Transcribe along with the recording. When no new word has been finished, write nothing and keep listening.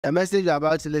The message you're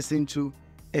about to listen to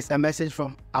is a message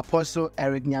from Apostle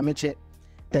Eric Nyamekye,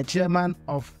 the chairman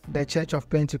of the Church of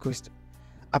Pentecost.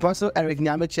 Apostle Eric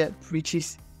Nyamekye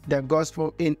preaches the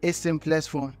gospel in its simplest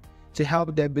form to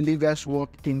help the believers walk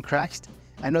in Christ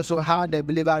and also how the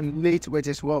believer relates with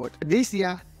his word. This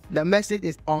year, the message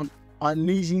is on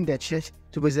unleashing the church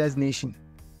to possess nation.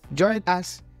 Join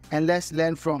us and let's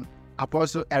learn from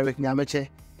Apostle Eric Nyamekye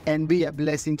and be a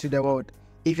blessing to the world.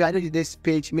 If you are new to this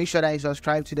page, make sure that you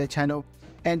subscribe to the channel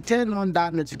and turn on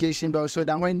that notification bell so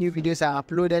that when new videos are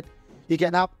uploaded, you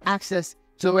can have access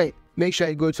to it. Make sure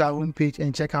you go to our homepage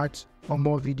and check out for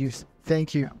more videos.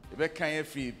 Thank you.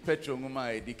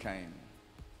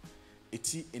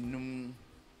 Eti enum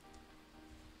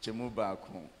chemu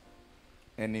baako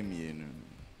enemienu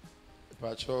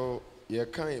Pacho ye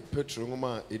kan Petro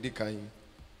ngoma edikan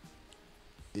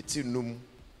eti num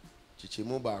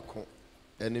chichemu baako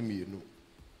enemienu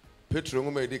Petro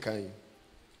ngoma edikan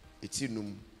eti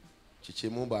num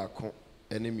chichemu baako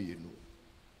enemienu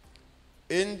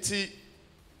enti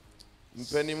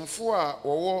mpanimfo a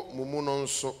wowo mumu no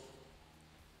nso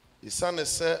isane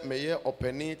se meye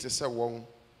opani te se won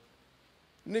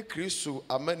ne Kristo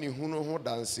amani hunu ho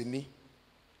danseni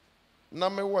na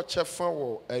me wo chefa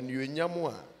wo anuonyam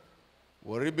a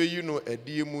worebeyi no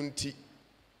adie mu nti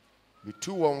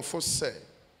bitu won fo se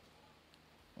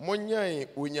monyan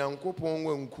onyankopon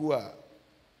wanku a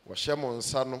wo hye mo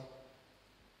nsa no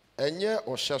enye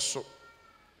ohye so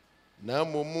na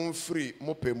momum free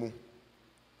mopemu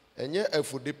enye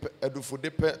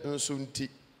adufudepe nso nti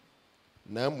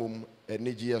na mom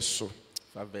enigye so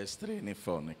verse 3 ni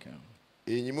 4 ne kan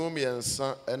enyimom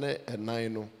yensa ene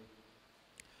enan no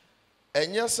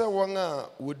enye se won a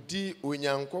wodi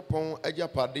onyankopon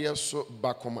agapade so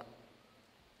bakoma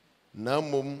na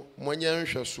mom monye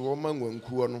nhweso ma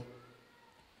nwankuo no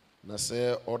na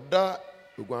se oda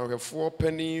ogwanhwefo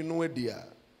pani no adi a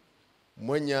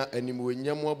monya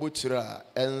animonyam abotira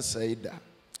ensaida.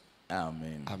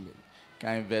 Amen. Amen.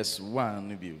 Kan verse 1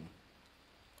 no bi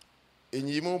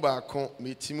enyimu baako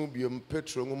metimu biom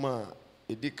Petro ngoma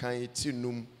edikan eti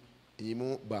num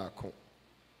enyimu baako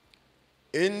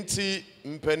enti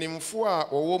mpanimfo a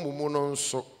owo mumu no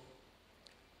nso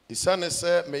isane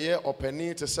se meye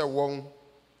opani te se won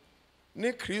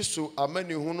ne Kristo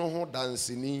amani hunu ho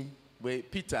danseni we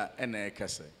Peter ena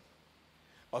ekase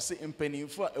ose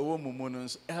mpanimfo a owo mumu no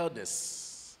nso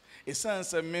elders isane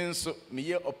se me nso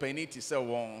meye opani te se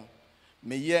won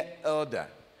meye elder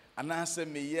anase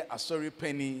meye asori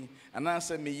pani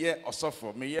anase meye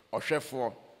osofo meye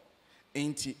ohwefo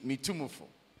enti mitumufo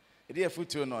ede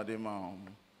afutuo no de ma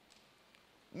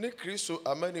ne Kristo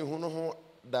amani hunu ho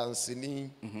danseni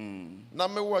na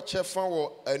me wo chefa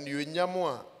wo anuonyam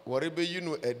a worebeyi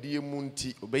no adie mu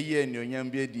nti obeyi anuonyam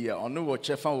bi adi a ono wo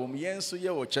chefa wo yenso ye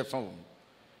wo chefa wo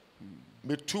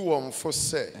metu won fo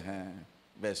se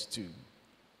verse 2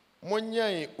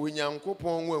 monyan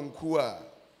onyankopon wanku a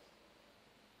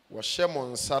wo hye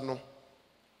mo nsa no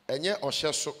enye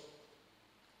ohye so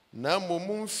na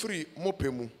momum free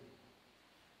mopemu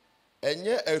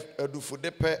enye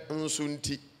adufudepe nso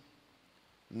nti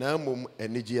na mom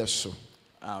enigye so.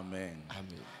 Amen.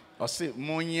 Amen. Ose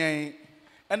monyan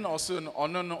ena ose no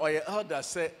ono no oye elder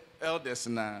se elders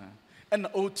na ena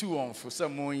otu won fo se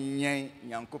monyan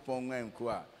nyankopon nwanku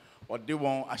a ode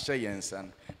won ahye yensa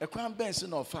ekwan benso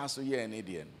na ofa so ye ne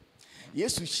de no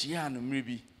Yesu hia no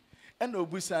mribi ena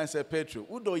obusan se Petro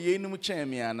udo ye num chen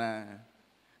me ana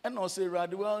ena ose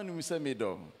Awurade wa num se me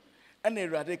do ena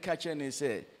Awurade ka che ne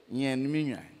se yen mi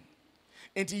nwan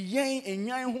enti yen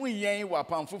enwan ho yen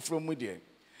wapam foforo mu de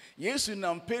Yesu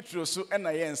nam Petro so ena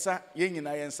yensa yen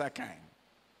nyina yensa kan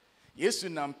Yesu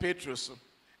nam Petro so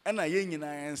ena yen nyina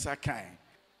yensa kan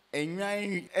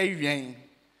enwan awen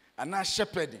ana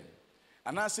shepherding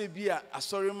ana se bia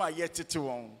asori ma yetete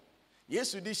won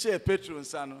Yesu di share Petro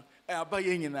nsa no aba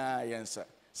yen nyina yensa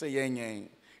se yen yen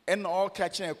ena all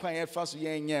catching kwan ye fa so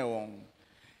yen yen won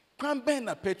kwan ben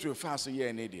na Petro fa so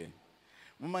yen ne de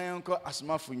mama yanko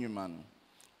asmafo nyuma no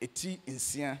eti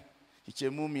nsia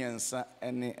hichemu miensa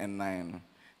ene enan no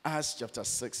Acts chapter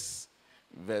 6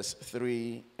 verse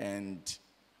 3 and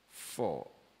 4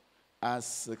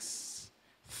 Acts 6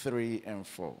 3 and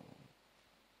 4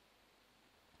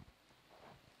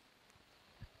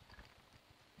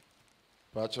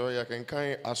 Pacho ya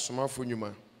kenkan asomafo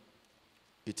nyuma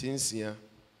etinsia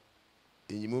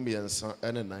enyimu miensa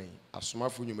ene nan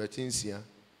asomafo nyuma etinsia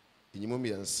enyimu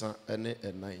miensa ene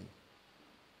enan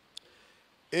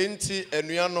enti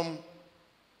enuanom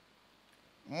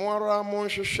moara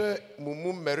monhwehwe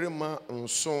mumu merima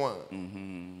nso a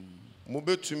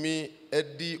mubetumi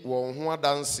edi won ho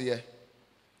adanse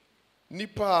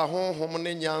nipa a honhom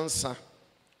ne nyansa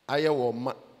aye wo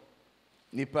ma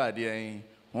nipa de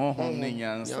honhom ne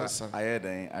nyansa aye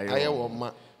den aye wo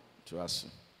ma to aso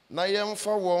na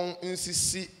yemfa won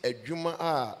nsisi adwuma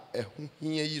a eho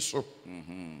hia yi so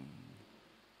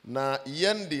na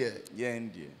yende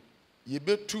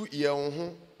yebetu yen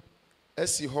ho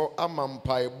asi ho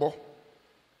amampaebo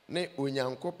ne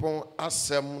onyankopon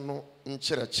asem no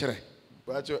nkyerɛkyerɛ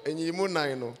bacho enyimu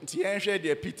nan no nti yenhwe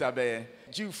de Peter be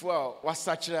Jewfo a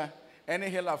wasachira ene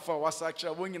helafo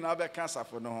wasachira wonyina be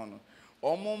kansafo no ho no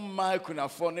omo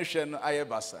maikunafo ne hwe no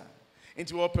ayebasa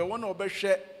nti wope wona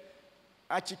obehwe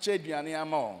achiche aduane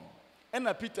ama on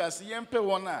ena Peter si yempe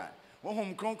wona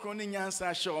wohom kronkron ne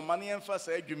nyansa hye o ma ne yemfa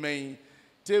sa adwuman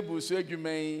table so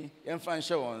adwuman yemfa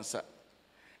nhye wonsa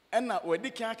ena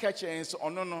wadi kan aka chen so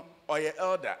ono no oye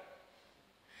elder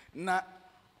na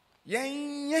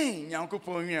yen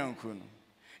nyankopon nyanku no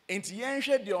enti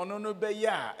yenhwe de ono no be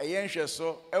ya yenhwe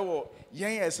so ewo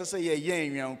yen esese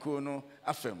yen nyanku no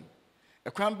afem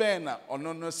ekwan ben na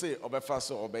ono no se obefa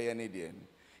so obeye ne de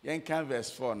yen kan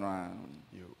verse 4 no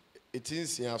yo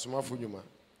etinsia asomafo nyuma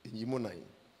enyimu nan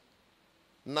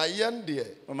na yen de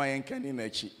o ma yen kan ni na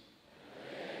chi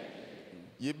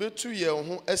yebetu yen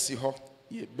ho asi ho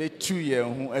yebetu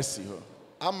yen ho asi ho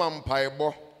ama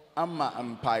mpaibo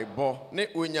ne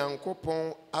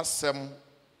onyankopon asem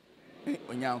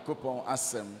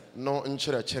no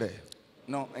nkyerɛkyerɛ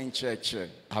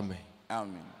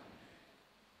amen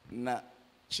na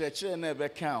kyerɛkyerɛ na be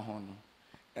kan ho no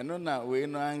eno na we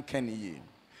no anka ne ye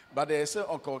but there say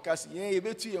okokasi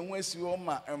yebetu yen ho asi ho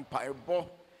ma mpaibo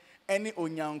ene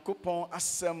onyankopon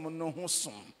asem no ho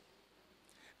som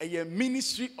a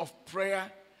ministry of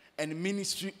prayer and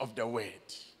ministry of the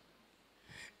word.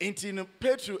 Into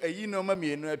Petro no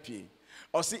mienu apie.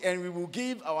 Or see, and we will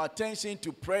give our attention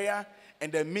to prayer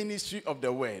and the ministry of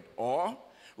the word. Or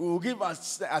we will give our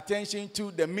attention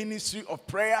to the ministry of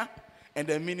prayer and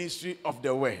the ministry of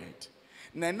the word.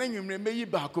 Na you remember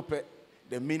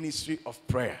the ministry of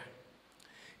prayer.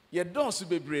 You don't so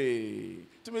be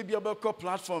to maybe about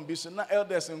platform be so na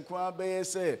elders and kwa be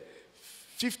say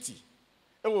 50.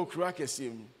 E wo kura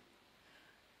kesim.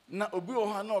 Na obi o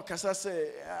ha na okasa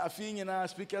say afi nyina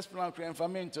speakers plan kra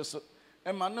enfamento so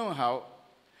e ma know how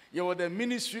you were the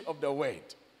ministry of the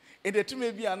word. E de to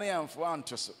maybe ana yamfo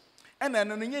anto so. E na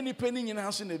no nya nipa ni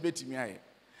nyina so na betimi aye.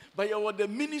 But you were the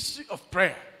ministry of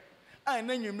prayer. I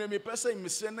na nwumre me pesa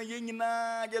imse na ye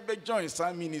nyina ye be join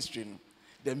some ministry no.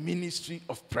 The ministry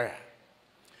of prayer.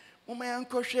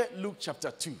 Luke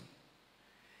chapter 2.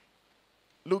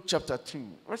 Luke chapter 2.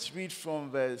 Let's read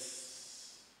from verse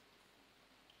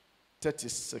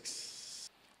 36.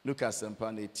 Luke at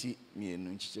Sampaneti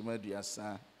mienu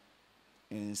nchichemaduasa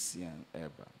ensian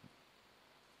eba.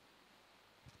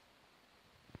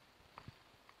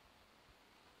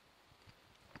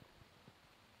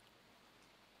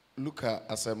 Luka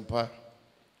asempa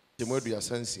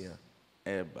chemaduasa ensian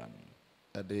eba.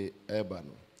 Ade eba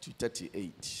no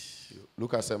 238.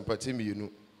 Luka asempa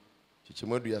mienu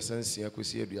chichemaduasa ensian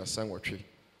kosi aduasa nwotwe.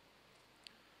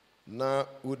 Na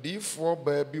udifo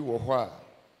ba bi wo ho a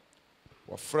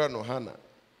wafra no Hana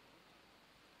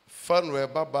fanwe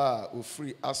baba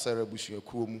ofri asara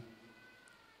busuakuo mu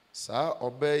saa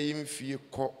oba yi mfie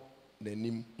kɔ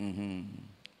nanim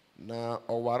na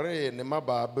ɔware ne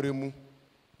maba abremu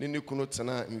ne kunu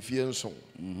tena mfie nson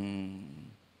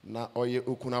na ɔyɛ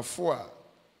okunafo a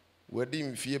wadi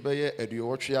mfie bɛyɛ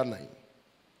aduowɔtwe anan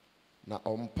na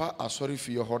ɔmpa asɔre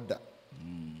fie hɔ da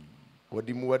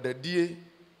wadi mu wadadie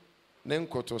ne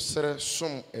nkotosere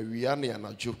som awia ne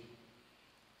anadwo.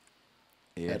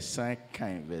 Yes,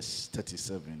 kind verse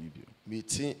 37 ibio.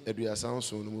 Miti aduasa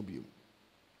nson no mu bio.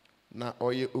 Na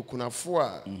oye okunafo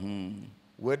a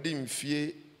wadi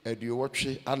mfie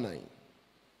aduowɔtwe anan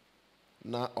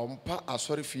na ɔmpa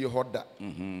asɔre fie hɔ da.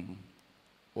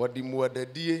 Wadi mu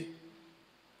wadadie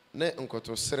ne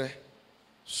nkotosere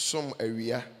som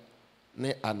awia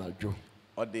ne anadwo.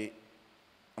 Ɔde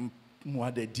mu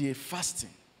wadadie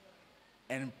fasting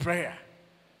and prayer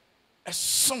a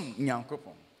song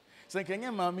nyankopon so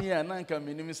kenya mami ya na nka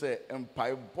menim se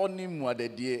empai boni mu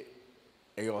adadie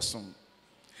e yosom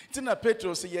tina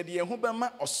Petro se ye de ho be ma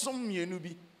osom mienu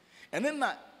bi ene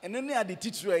ne ade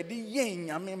titru e de yen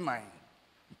nyame man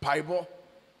paibo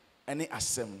ene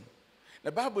asem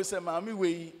the Bible say mami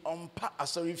we ompa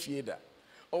asori fie da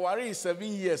o ware 7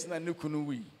 years na ne kunu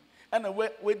wi ana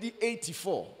we di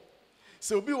 84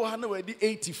 so obi wo ha na we di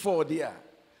 84 dia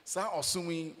sa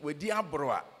osumi we di abro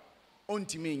a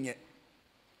ontimi nye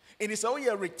it is all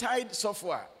your retired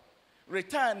software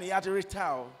retire na ya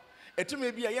retire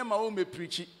etumi bia ye ma o me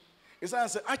preach It's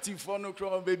answer active for no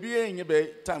crowd, baby, and you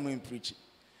time in preaching.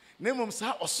 Name of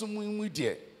Sa or someone we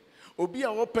dear. Obi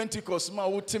a Pentecost ma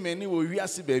wote many will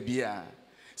yasi baby.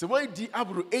 So why di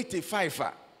abru 85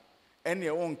 and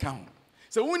your own count.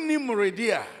 So when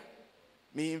Nimredia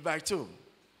me invite you.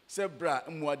 Say bra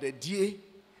mwa de die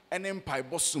and empire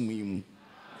bossum.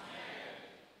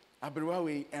 Abruwa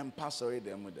we and pass away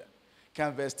the mother.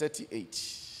 Can verse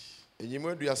 38. And you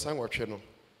may do a sang or channel.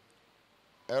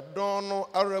 Edono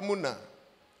aramuna.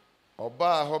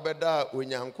 Oba hobeda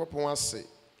unyankopon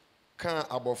Kan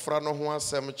abofra no ho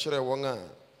asem kire won a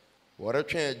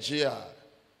woretwe agi a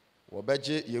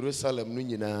wobeje Jerusalem no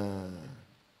nyina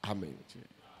amen.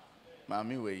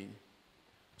 Mami we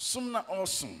sum na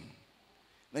osum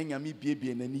na nyame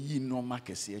biebie na ni yi no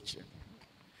makese a kire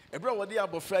ebra wode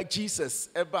abofra Jesus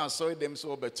eba so dem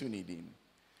so obetu ni din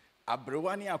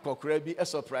abrewa ni akokora bi a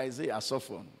surprise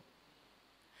asofo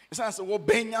isan so wo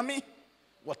benyame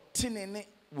wo tinene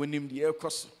wonim de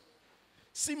ekoso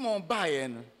Simon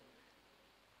bayen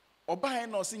Oba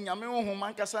no si nyame honhom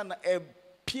ankasa na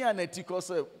pia na tiko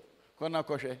se kona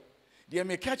kohwe de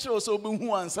me ka kire so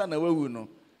obehu ansa na wawu no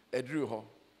eduru ho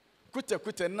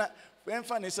kuta na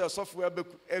wenfa ne se sofo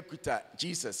ekuta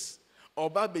Jesus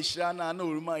oba behira na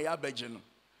oruma ya beje no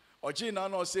oji na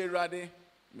no se rade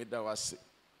medawase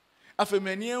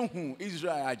afemani ehu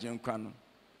Israel agenkwa no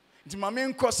nti mame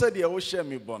nkose de wo hye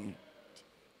me bon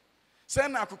se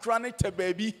na akokora ne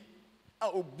tababi a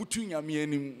obutu nyame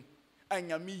anim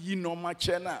anyame yi no ma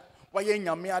che na waye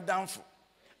nyame adamfo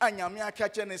anyame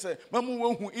akache ne se mamu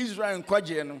wohu Israel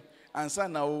nkwaje no ansa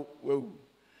na wo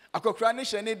akokora ne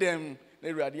hye ne dem na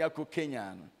Awurade akọ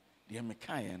Kenya no de me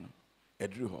kae no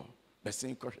edru ho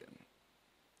besen kohwe no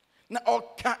na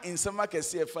oka nsema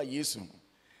kese fa Yesu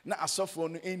na asofo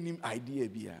no enim idea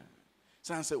bia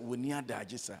sanse woni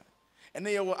adaje sa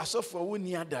ene ye wo asofo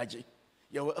woni adaje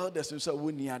ye wo elders so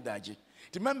woni adaje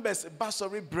the members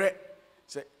basori bre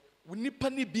say nipa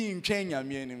ni bi ntwen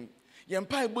nyame anim ye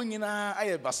mpa ebo nyina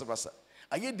aye basabasa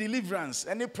aye deliverance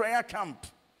any prayer camp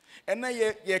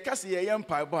ene ye kase ye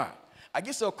mpa ebo a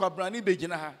age se kwabrani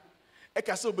begina ha e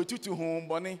kase obetutu ho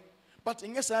bone but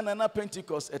nyesa na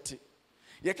Pentecost eti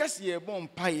ye kase ye bo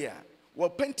mpa ya wo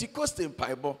Pentecost mpa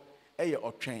ebo eye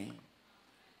otwen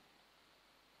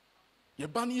ye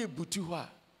ba na ye butu ho a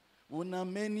wona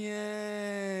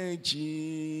menie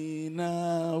jina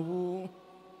wo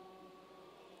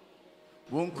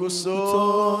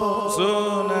Wonkuso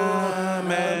Zona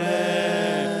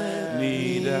menida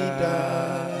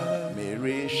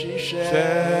Mary Shisha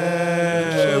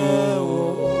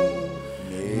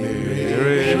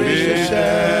Mary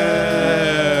Shisha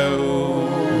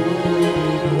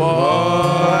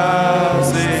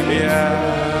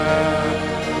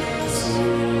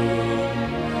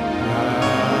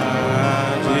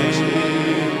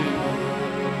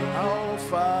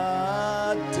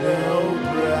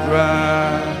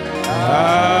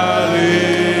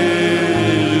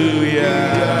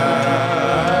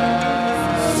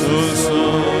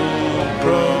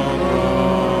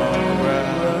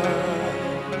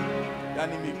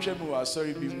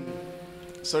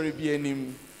sorry be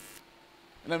enim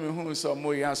na me hu so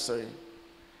mo ya sorry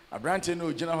abrante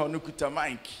no gina ho no kuta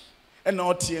mic e na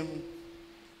otiem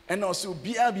e na so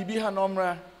bia bibi ha no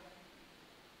mra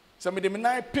so me de me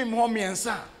na pim ho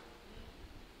miensa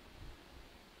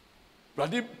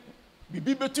brade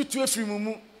bibi betutu afiri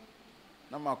mu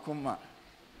na makoma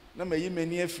na mayi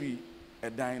mani afiri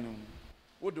edan no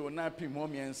wo de na pim ho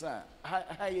miensa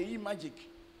ha ye magic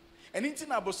anything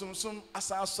na bosomsom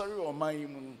asa sorry o man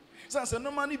mu sanse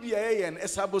no mani bia ye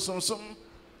esa bosomsom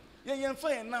yen fa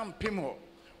yen na mpem ho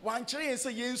wan kire yen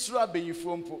se yen suru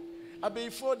abeyifo mpo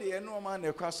abeyifo de yen no man na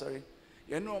ekwa sorry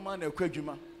yen no man na ekwa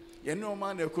adwuma yen no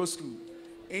man na ekwa school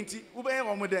enti wo be yen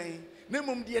wo modan na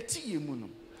mum de eti mu no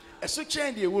eso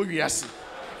chen de wo wiase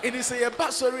eni se ye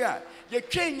ba sorry a ye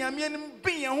twen nyame anim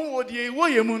bin yen ho wo de wo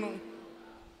ye mu no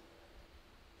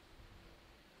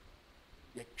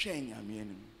ye twen nyame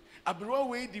anim abro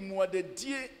we di mu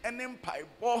adadie ene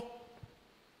mpaibo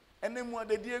ene mu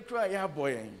adadie kra ya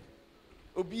boyen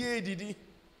obi edidi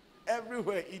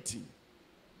everywhere eating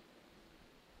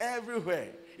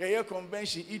everywhere ye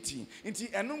convention eating nti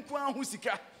enu nko ahu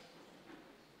sika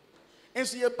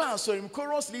enso ye ba sorry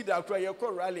chorus leader kra ye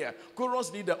chorale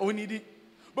chorus leader onidi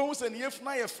bo hu se ne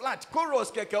yefuna ye flat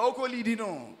chorus keke oko lead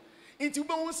no nti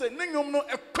bo hu se ne nyom no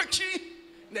ekwachi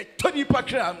na todi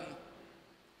pakram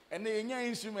and the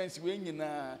instruments we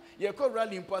nyina ye ko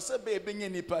rally mposa be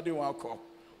benye nipa de wako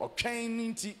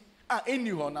otwen nti eni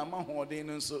ho na ma ho de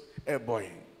no so e boy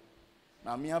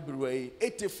na me abruwe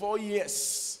 84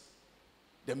 years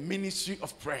the ministry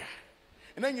of prayer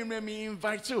and then you may me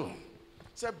invite you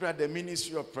Say, brother,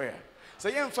 ministry of prayer.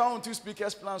 Say, you found 2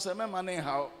 speakers plan. Say, my money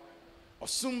how or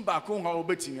soon back home how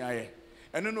betting me.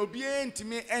 And then obedient to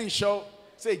me and show.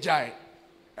 Say, Jai.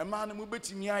 A man who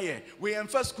betting me. We in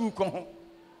first school come home.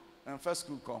 And first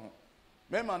school come home.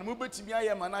 My man who betting me.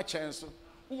 Man, I chance.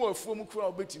 Who are from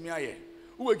crowd betting me.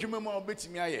 Who are you more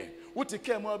betting me. Who take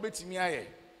care more betting me.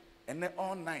 And then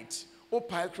all night. Oh,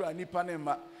 pile cry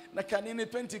nipanema. Na kanini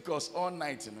Pentecost all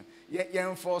night. Ye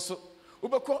enforce.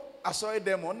 Ubeko asoy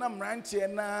them on nam rantie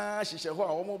na hihye ho a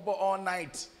omo bo all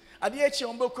night. Ade echi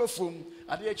ombeko fom,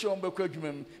 ade echi ombeko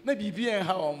adwumam. Na bibi en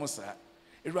ha omo sa.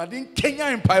 Erade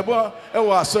Kenya mpaibo e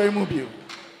wo asoy mu bio.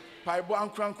 Paibo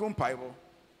ankranko paibo.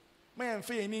 Me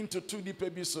enfe ni ntoto dipa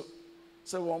bi so.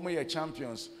 Se wo mo ye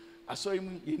champions. Asoy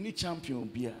mu ye ni champion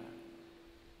bia.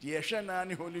 The ehwe na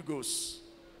ni Holy Ghost.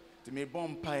 To me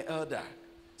bomb pie elder.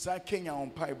 Sa Kenya on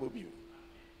pie bobio.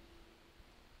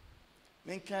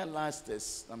 Menka last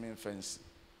test, friends.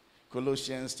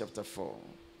 Colossians chapter 4.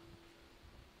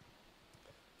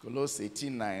 Colossians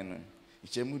 18:9.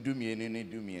 Ichemu dumie ni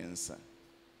dumie nsa.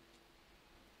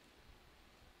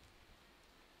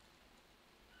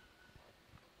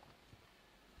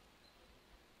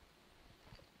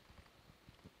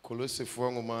 Colossians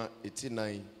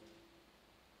 18:9.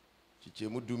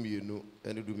 Chichemu dumienu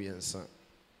ene dumiensa.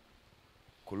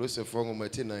 Colossians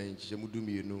 4:9 chichemu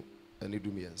dumienu ene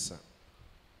dumiensa.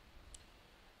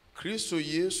 Kristo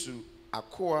Yesu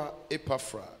akoa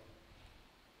Epafra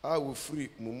a wofiri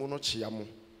mumu no chiamo.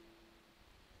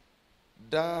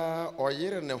 Da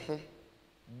oyere ne ho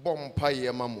bompa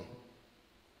ye mamo.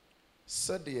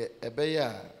 Sade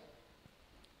ebeya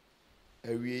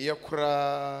awiye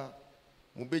kora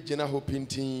mu begina ho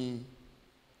pintin.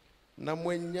 Na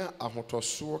mwenya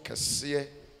ahotoso kese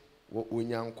wo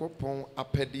onyankopon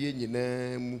apede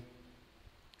nyina mu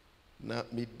na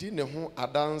medi ne ho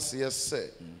adanse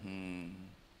se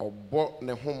obo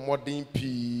ne ho modern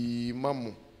pi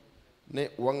mamu ne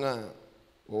wanga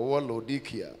wo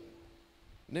Laodikia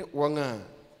ne wanga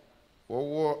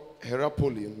wo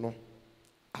Herapoli no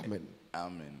amen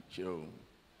Amen. Sure.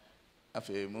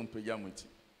 Afe mon pejamuti.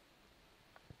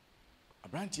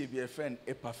 Abrantie bi a friend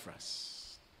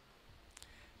Epaphras.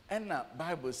 And the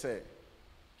Bible says,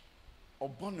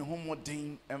 "Obon ne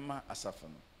homoden ema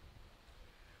asafano."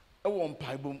 Ewon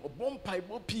Bible, obon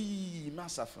Bible pi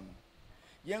masafano.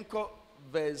 Yenko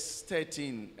verse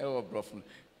 13. Ewo brofno.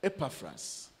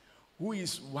 Epaphras, who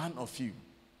is one of you,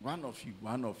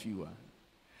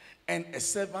 and a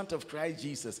servant of Christ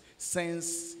Jesus,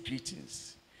 sends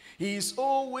greetings. He is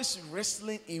always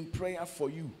wrestling in prayer for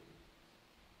you.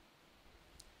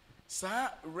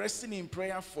 Sir, wrestling in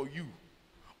prayer for you.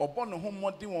 Obono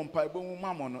homodi won paibo mu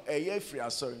mamono eye free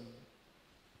asori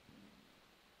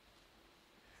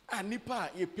anipa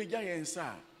ye pegya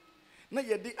yensa na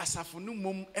ye de asafo no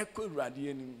mom ekọ urade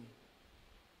anim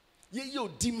ye ye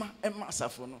odima ema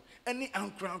asafo no eni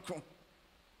ankranko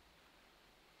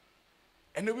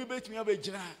eno bi betumi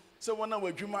abegyina se wona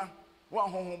wadwuma wa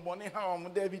honhombone ha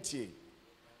om da bitie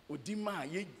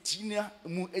odima ye gyina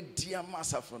mu edi ama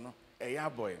asafo no eye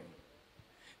aboy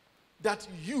that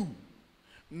you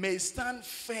may stand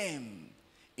firm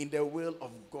in the will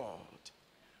of God,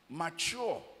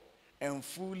 mature and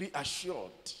fully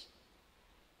assured.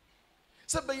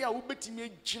 Sabaya ubetimi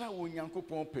gyina wo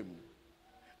Nyankopon pem.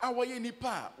 Awoye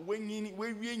nipa wenyini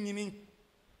wewiennyini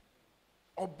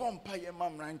obompa ye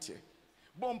mamrante.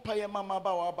 Bompa ye mama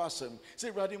ba wa basem. Se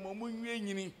Awurade mo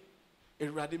munwiennyini.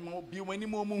 Awurade mo bi wani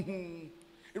mo mu hu.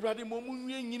 Awurade mo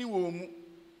munwiennyini wo mu.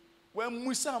 Wa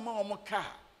musa ma omoka.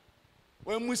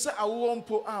 When Musa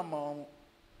awompo ama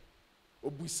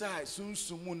obusa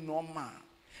sunsumu noma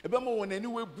ebe mo won ani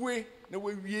webue na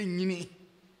wewie nyini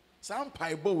sa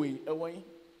mpaibo we ewon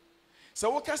sa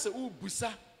woka se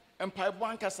ubusa mpaibo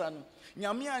ankasa no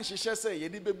nyame anhyehyɛ se ye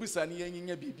de bebusa ne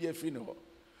yanyinya bibia afiri ne ho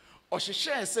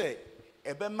ɔhyehyɛ se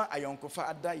ebe ma ayonkofa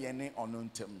ada ye ne ɔno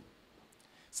ntem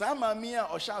sa maami a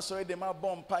ɔhyɛ asɔre de ma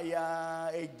bompa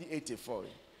ya 84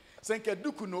 senka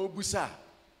duku na obusa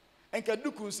and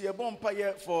Kadukus ye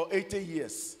bompa for 80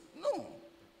 years. No.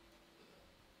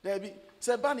 There be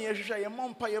Sabani ye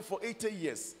mompa for 80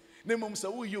 years. Nemum sa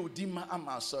uyo dima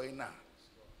ama soina.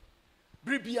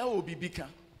 Bribia obibika.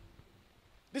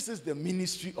 This is the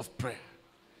ministry of prayer.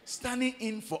 Standing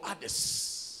in for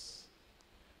others.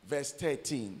 Verse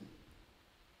 13.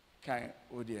 Kai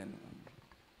odien.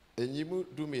 Enyimu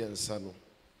dumi ensano.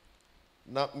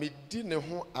 Na midi ne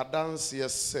ho adanse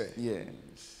se.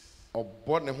 Yes.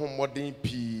 Obone ho modern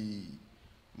pi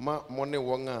ma mone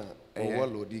wonga owo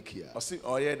Laodikia. Osi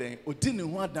oye den odi ne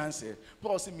ho adanse.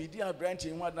 Paul say media branch ho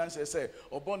adanse say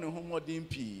obone ho modern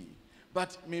pi.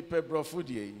 But me pe brofo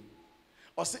die.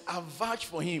 Or say, I vouch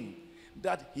for him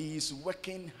that he is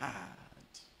working hard.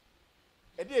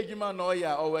 Ejuma no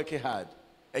ya or working hard.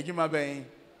 Ejuma ben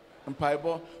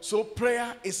mpaibo. So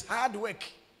prayer is hard work.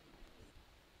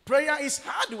 Prayer is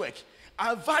hard work.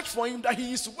 I vouch for him that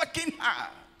he is working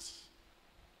hard.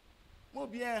 Mo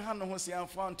bien ha no ho se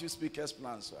amfan to speakers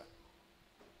plans.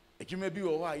 Ejuma bi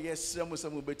wo wa yes mo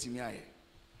sam betimi aye.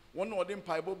 One of them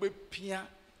paibo be pia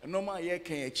no ma ye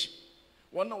kan achi.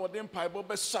 One of them paibo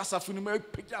be sasafu no ma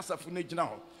pija asafu na gina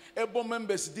ho. Ebo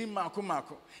members di mako.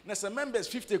 Na some members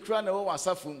 50 kra na wo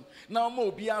asafu. Now mo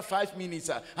be 5 minutes.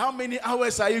 How many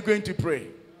hours are you going to pray?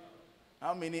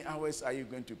 How many hours are you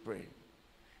going to pray?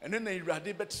 And then you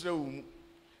rade betre wo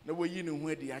na wo yi ne ho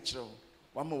adi a kire wo.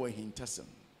 Wa ma wo hintasem.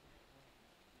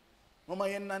 Mama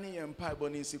yen nani yen paibo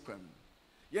ni nsikwam.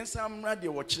 Yen sam rade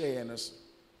wo kire yen so.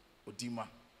 Odima.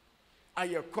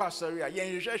 Aye kwasori a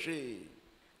yen hwehwe.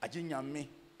 Agye nyame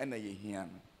na ye hia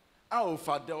no. A o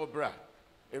fa de obra.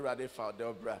 Erade fa de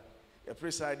obra. Ye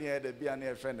preside here de bia na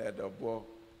ye friend de obo.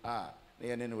 Na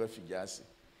ye ne no afigya ase.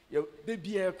 Ye de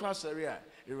bia kwasori a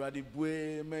erade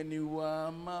bue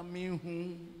maniwa mami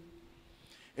hu.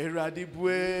 Erade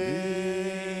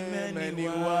bue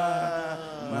maniwa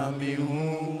mami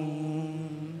hu.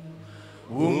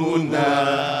 Umuna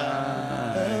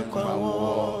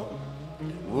ekwawo.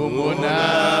 Umuna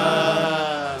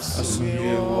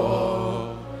asuyewo.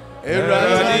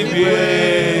 Erade bue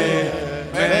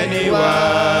maniwa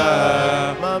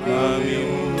mami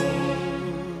hu.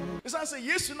 Isa say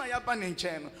Yesu na yaba ne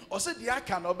nchen no. O se dia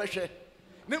aka na obehwe.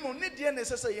 Ne mo ne die ne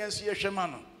sese yenso ye hwe ma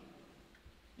no.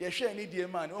 Ye hwe ni die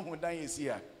ma no ohun dan yesi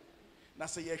ha. Na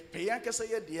se ye peya kese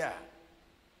ye die a.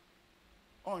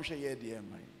 On hwe ye die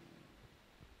ma.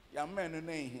 Ya men no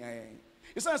na hia yen.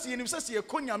 Isa say yenim sese ye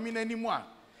konyame na nimu a.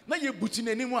 Na ye buti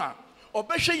na nimu a.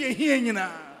 Obehwe ye hia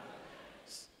nyina.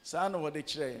 Sa no wo de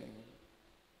kire yen.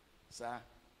 Sa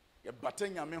ye bata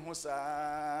nyame ho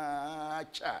sa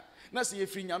cha. Na se ye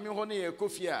firi nyame ho na ye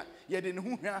kofi a. Ye de ne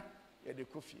ho hwa. Ye de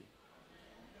kofi.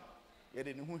 Ye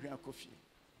de ne ho hwa kofi.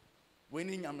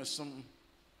 Weni nyame som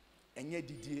enye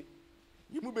didie.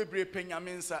 Ye mu bebre pe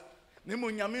nyame nsa. Ne mo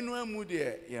nyame no amu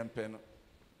de ye mpe no.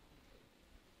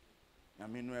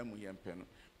 Nyame no amu ye mpe no.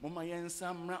 Moma ye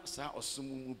nsa mra sa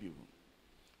osomu mu bi wo.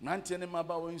 Nante ne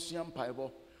maba wo nsua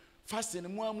mpaibo. Fast ne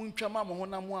mu amu ntwama mo ho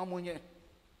na mo amonye.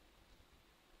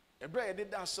 Ebra ye de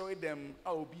da so dem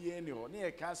a obi eni ho. Ne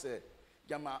ye ka se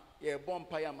jama ye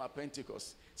bompa ya ma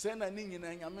Pentecost. Se na ni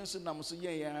nyina nyame so nam so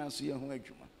ye ya so ye ho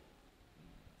adwuma.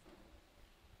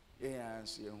 Ye ya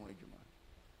so ye ho adwuma.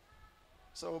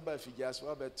 So ba fi jas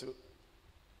wa beto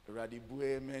radi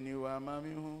bue meni wa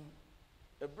mami hu.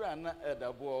 Ebra na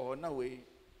edabo ho na we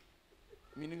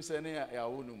minim se ne ya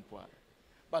wo no mpo.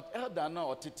 But elder na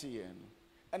otete ye no.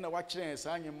 And wa kire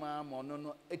sa anyima ma ono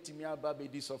no etimi aba be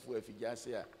di sofo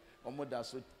afigase a omo da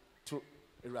so to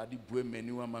erade bue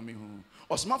mani wa mami hu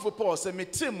osmafo Paul say me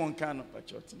tim monka no pa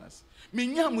chotnas me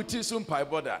nya muti so mpai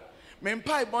boda me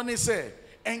mpai boni say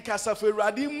enkasa fo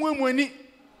erade muamuani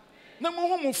na mo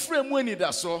ho mo frɛ mu ani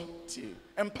da so ti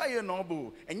mpai no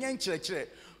bo enya nkyerɛkyerɛ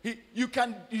you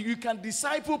can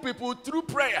disciple people through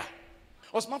prayer.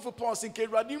 Osmafo Paul say ke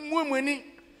erade muamuani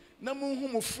na mo ho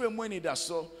mo frɛ mu ani da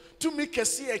so to make a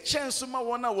see a chance ma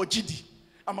wona wogidi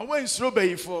ama wan suro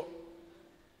bayifo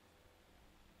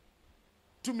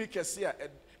to make a see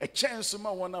a chance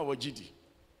ma wona wogidi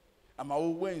ama wo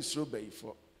wan suro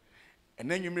bayifo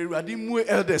enen nwumre Awurade mu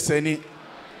elders ani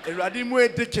Awurade mu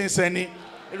deacons ani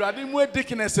Awurade mu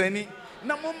deaconess ani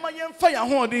na momma yemfa ya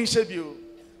ho odin hye bio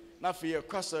na fe ye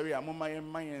kwasori a momma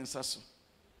yemma yensa so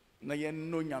na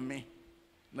yenno nyame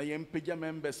na yempagya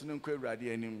members no nkwa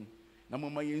Awurade anim na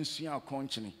momma yensua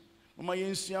akonkyene mama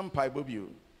yensua mpaibo bio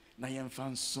na yemfa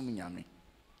nsom nyame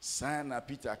sana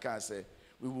Peter ka say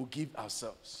we will give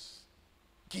ourselves.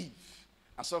 Give.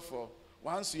 And so for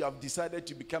once you have decided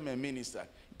to become a minister,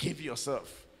 give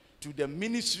yourself to the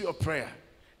ministry of prayer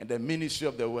and the ministry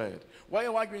of the word. Why are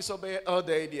you arguing so bad all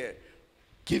the idea?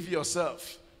 Give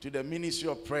yourself to the ministry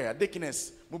of prayer.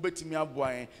 Deaconess, mubetimi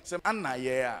aboy say anna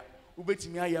ye a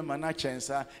ubetimi aye mana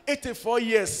chensa 84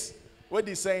 years. What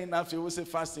they saying after we say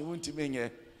fasting won't me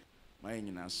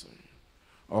my sorry.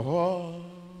 Oh,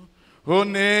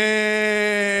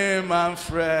 my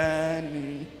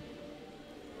friend.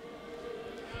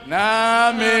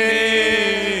 Na me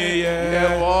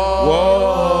ye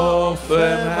wo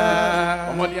fema.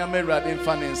 Omodi ame radin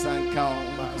fanin san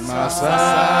count.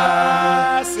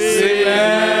 Masa se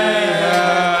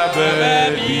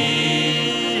baby.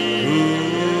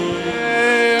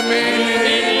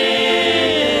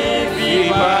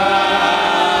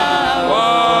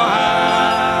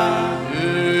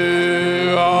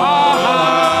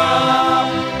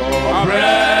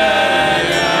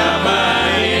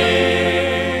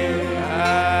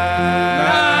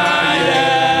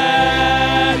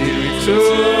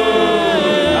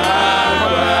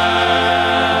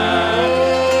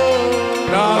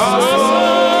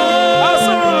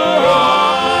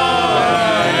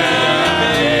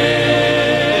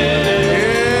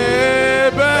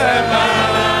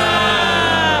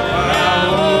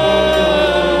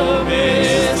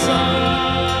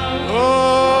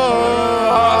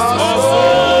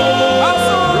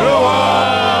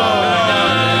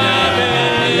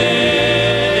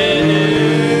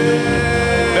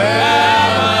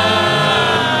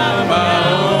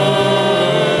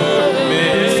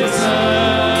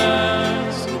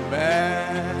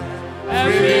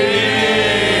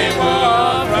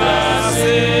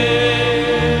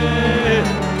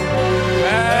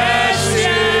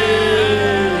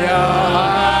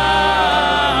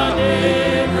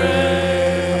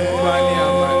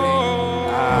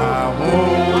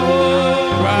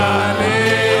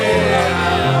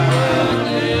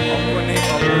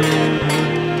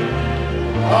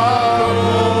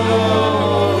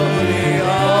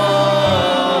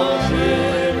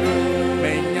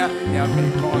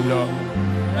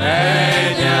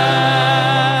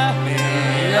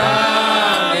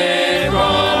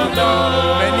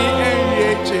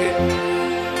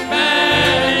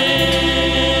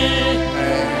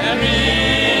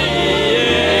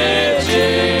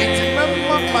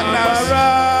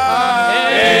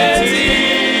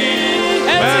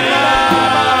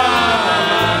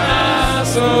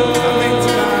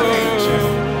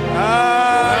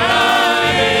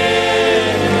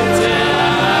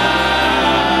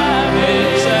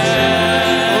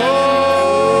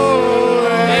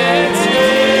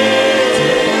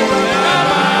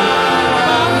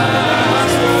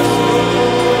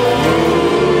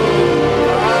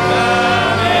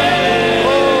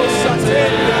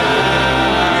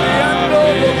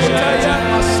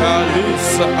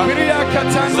 Leisa,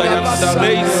 Zayanda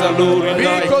Leisa, Luri,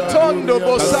 Bikotondo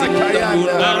bosaka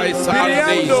yanda.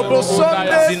 Biriando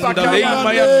bosonde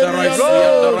Zindalema yanda Raisa,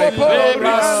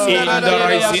 Inda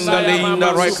Raisa, Inda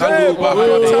Raisa,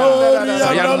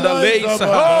 Zayanda Leisa,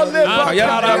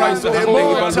 Ayanda Raisa,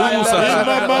 Balusa,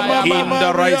 Inda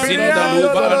Raisa, Inda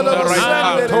Luba, Anda Raisa,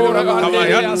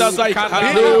 Kamayanda Zaika,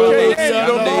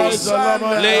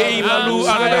 Leima Lu,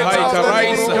 Anda Haika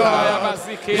Raisa,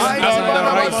 Anda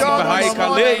Raisa, Haika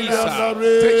Leisa,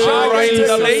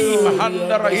 Raisa, Leima,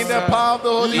 Anda Raisa,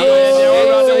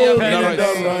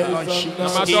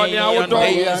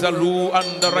 Leisa, Lu,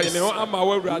 Anda Raisa,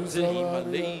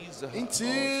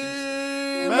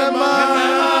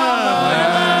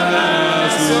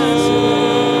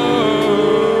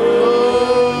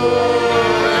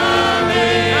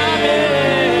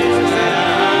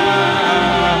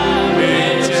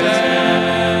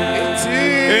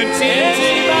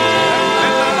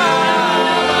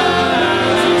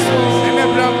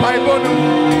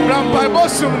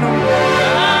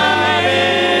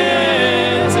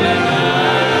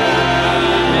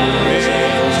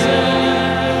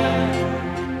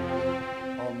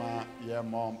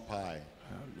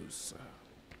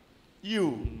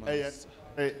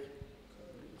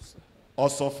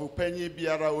 Osofu penyi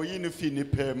biara oyini fini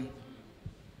pem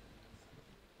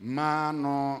ma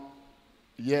no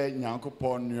ye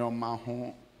nyankopon nyoma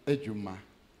ho adwuma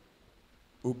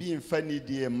obi mfani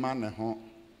die ma ne ho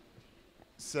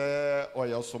se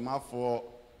oyosomafo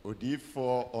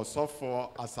odifo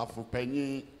osofo asafu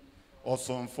penyi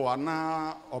osomfo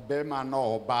ana obema na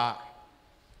oba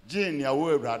jin ya wo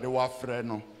awurade wafrɛ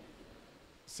no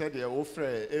se de wo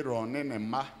frɛ Aaron ne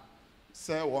ma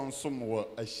se won som wo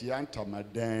ahia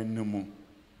ntamadan no mu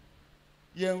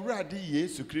ye awurade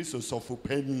Yesu Kristo sofo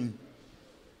panyin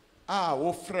a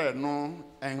wo frɛ no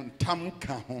entam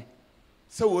ka ho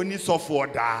se woni sofo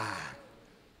da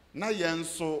na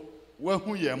yenso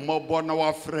wahu ye mmɔbɔ na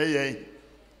wafrɛ ye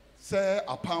se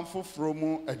apamfo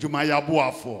fromu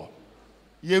adwumayaboafo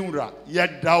yenwura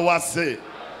yedawase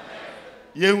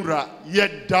yenwura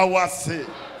yedawase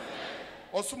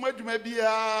osoma adwuma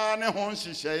bia ne ho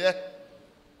nhyehyeye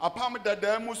apam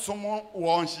dada mu som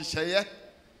won hyehyeye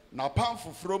na apam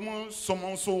foforo mu som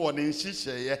nso won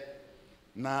nhyehyeye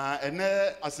na ene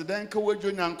asedanka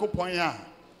wadwo nyankopon a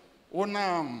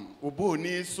wonam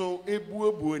oboni so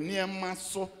ebuebu niema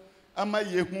so ama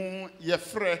yehu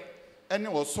yefrɛ ene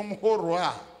osom horo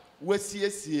a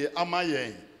wasiesie ama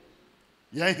yen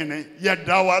hene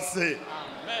yedawase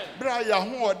amen bra ya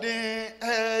ho odin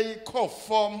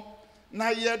kofom na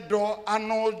yedo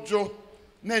anojo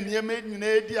na nieme nyina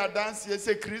edi adanse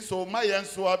se Kristo ma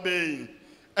yenso abe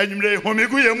anyimre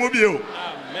homigu yemu bio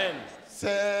amen se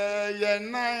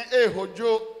yenan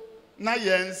ehojo na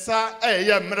yensa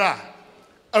yemra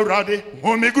awrade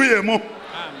homigu yemu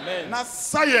amen na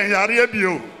sayen yare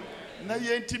bio na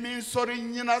yentimi nsori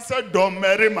nyina se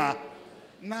domerima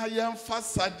na yemfa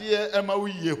sade ema wo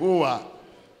Yehowa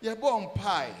yebo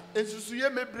mpai ensusu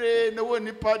yemebre na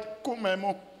woni pa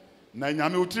kumemo na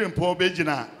nyame utire mpo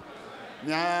begina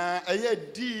nya eye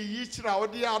di yichira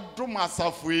odi adom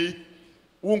asafoi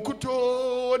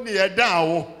wonkuto ne yeda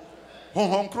wo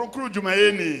honhon krokro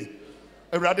dwumaye ni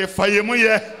awurade fayemu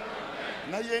ye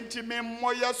na yentimi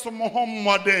mmoye som ho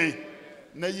mmɔden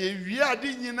na ye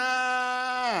wiade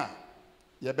nyina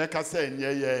ye beka se nye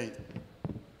ye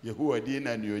Yehowa di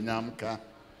na ni onyam ka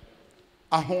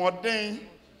ahoɔden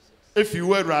efi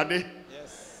wo awurade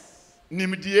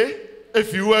nimdie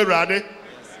efi wo awurade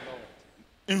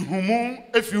nhumu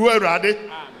efi wo awurade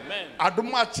amen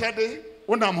adom akyɛde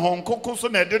wonam honkoko so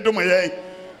na ededom ye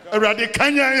awurade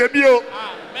kanya ye bio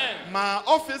amen ma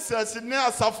officers ne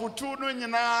asafotu no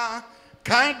nyina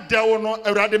kan dewo no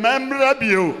awurade memra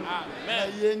bio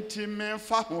amen yenti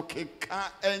memfa ho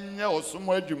keka enye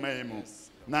osomo adwuma mu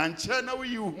na nkyɛ na wo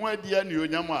yi ho adia ne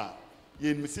onyam a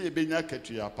yenim se ebenya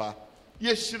katuyapa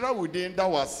ye hyira wodin da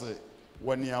wase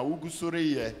woni a wugusore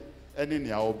ye ene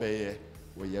ne a obeye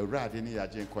wo ye awurade ne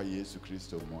yaje nkwa Yesu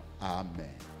Kristo mu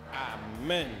amen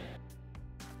amen